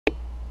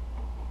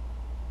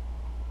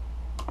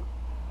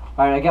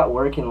Alright, I got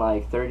work in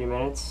like 30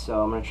 minutes,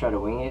 so I'm gonna try to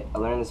wing it. I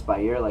learned this by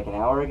ear like an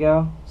hour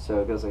ago,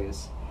 so it goes like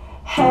this.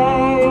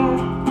 Hey,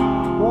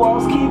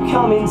 walls keep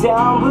coming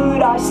down,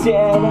 but I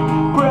stand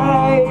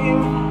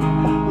brave.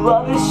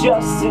 Love is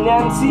just an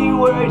empty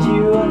word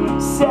you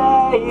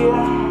say.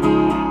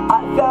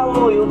 I found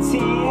loyalty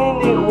and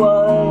it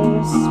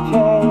was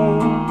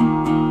pain.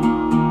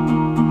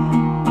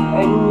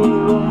 And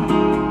you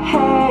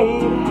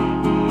hate.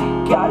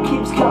 God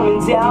keeps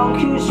coming down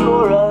 'cause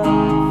you're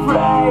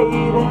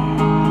afraid.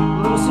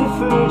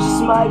 Lucifer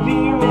just might be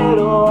your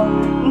middle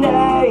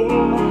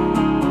name.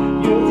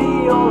 You're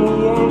the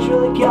only angel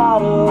that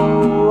got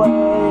away.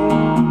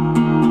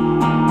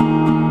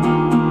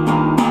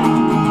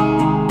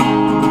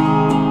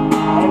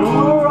 And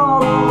we're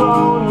all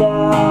alone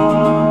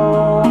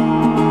now,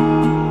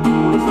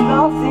 with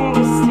nothing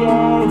to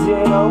stand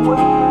in our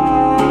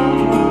way.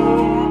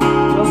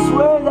 Don't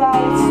swear that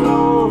it's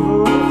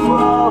over if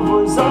love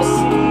was our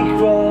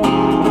secret.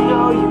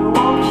 No, you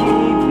won't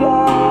keep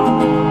it.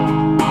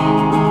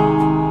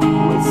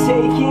 We're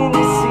taking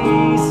this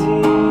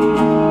easy,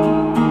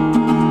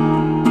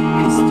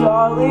 'cause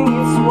darling,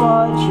 it's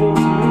what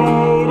dreams are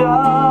made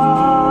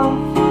of.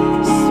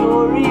 The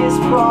story is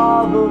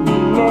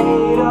probably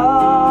made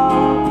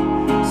up,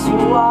 so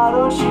why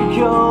don't you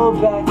go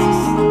back to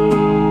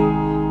sleep?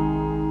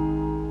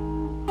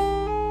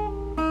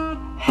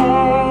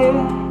 Hey,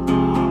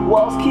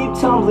 walls keep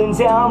tumbling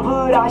down,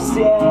 but I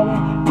stand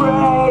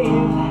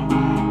brave.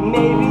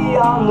 Maybe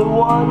I'm the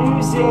one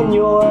who's in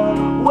your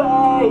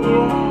way.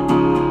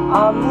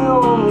 I'm the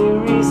only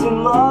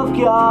reason love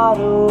got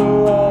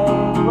away.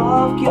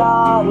 Love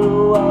got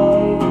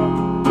away.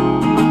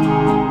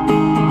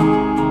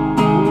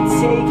 We're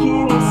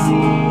taking this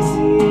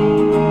easy,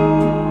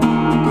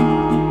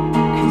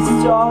 'cause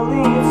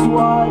darling, it's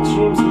what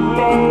dreams are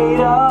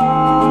made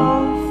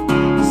of.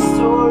 The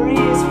story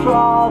is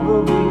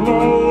probably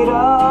made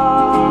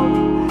up,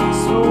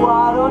 so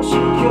why don't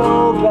you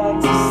go back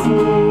to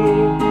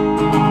sleep?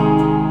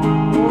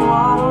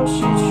 Why don't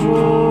you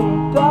dream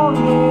about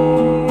me?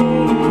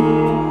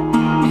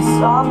 'Cause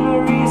I'm the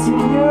reason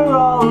you're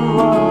all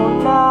alone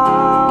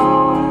now.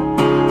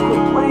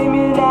 Quit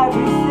blaming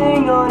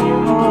everything on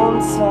your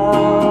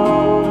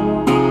hometown.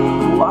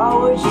 Why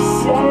would you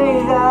say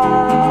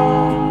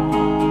that?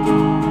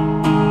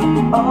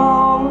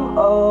 Oh,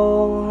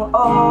 oh,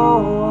 oh,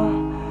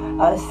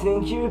 I think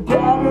you're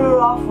better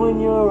off when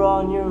you're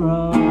on your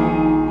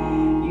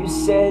own. You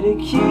said to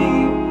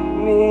keep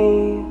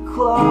me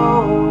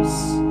close,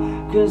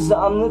 'cause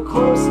I'm the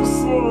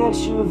closest thing that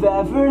you've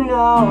ever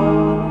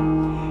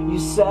known. You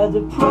said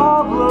the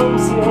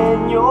problem's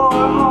in your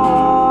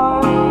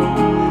heart,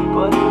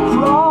 but the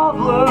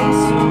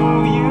problem's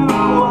who you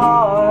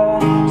are.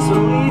 So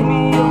leave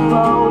me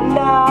alone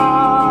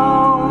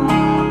now.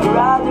 I'd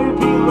rather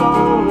be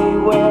lonely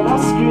when I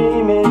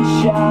scream and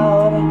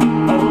shout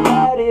and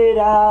let it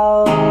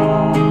out.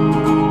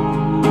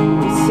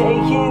 We're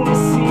taking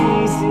this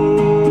easy,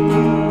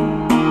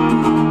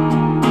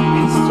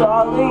 'cause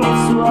darling,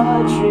 it's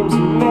what dreams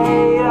are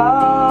made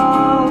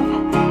of.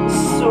 The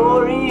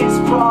story is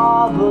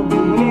probably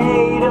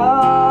made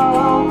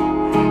up,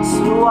 so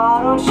why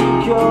don't you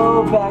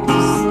go back